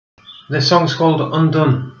This song's called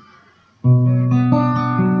Undone.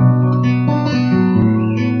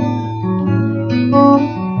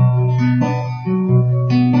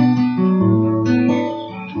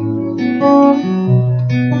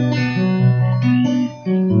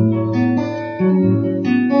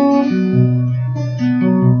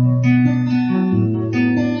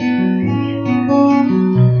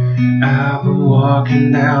 I've been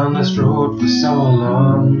walking down this road for so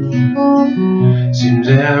long. Seems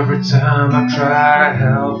every time I try to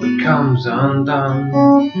help, it comes undone.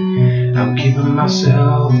 I'm keeping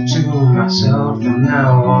myself to myself from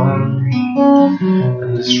now on.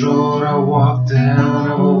 And this road I walk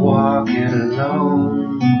down, I will walk it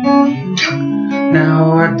alone.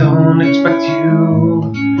 Now I don't expect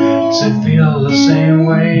you to feel the same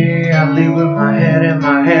way. I leave with my head in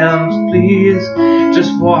my hands, please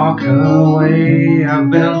just walk away. I've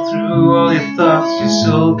been through all your thoughts, you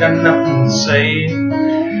still got nothing to say.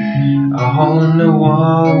 A hole in the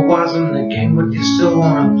wall wasn't a game, but you still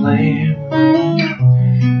wanna play.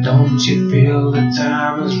 Don't you feel the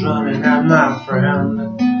time is running out, my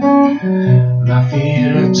friend? My feet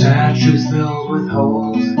are tired, shoes filled with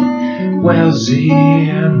holes. Where's the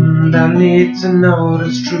end? I need to know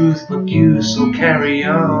this truth, but you still carry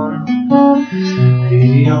on.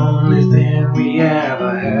 The only thing we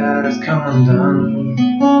ever had is come undone.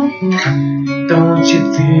 Don't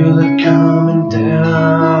you feel it coming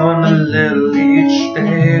down a little each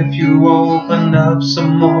day? If you open up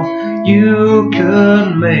some more, you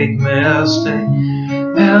could make me stay.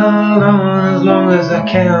 Held on as long as I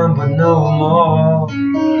can, but no more.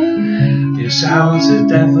 Your silence is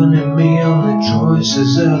deafening me, only choice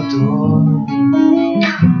is a door.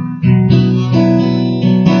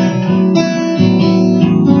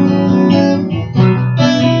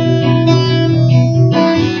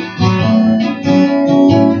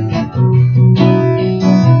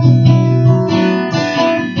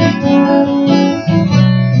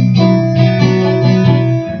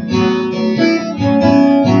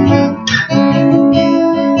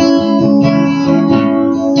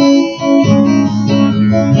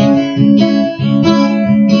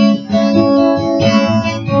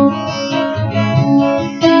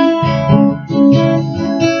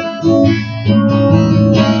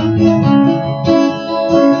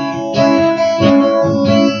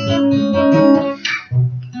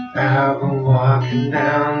 I've been walking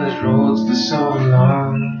down these roads for so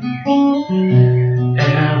long.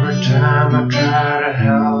 Every time I try to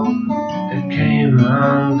help, it came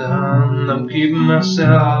undone. I'm keeping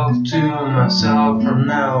myself to myself from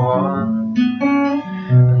now on.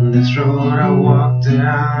 And this road I walk down,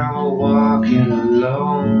 I will walk it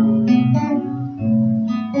alone.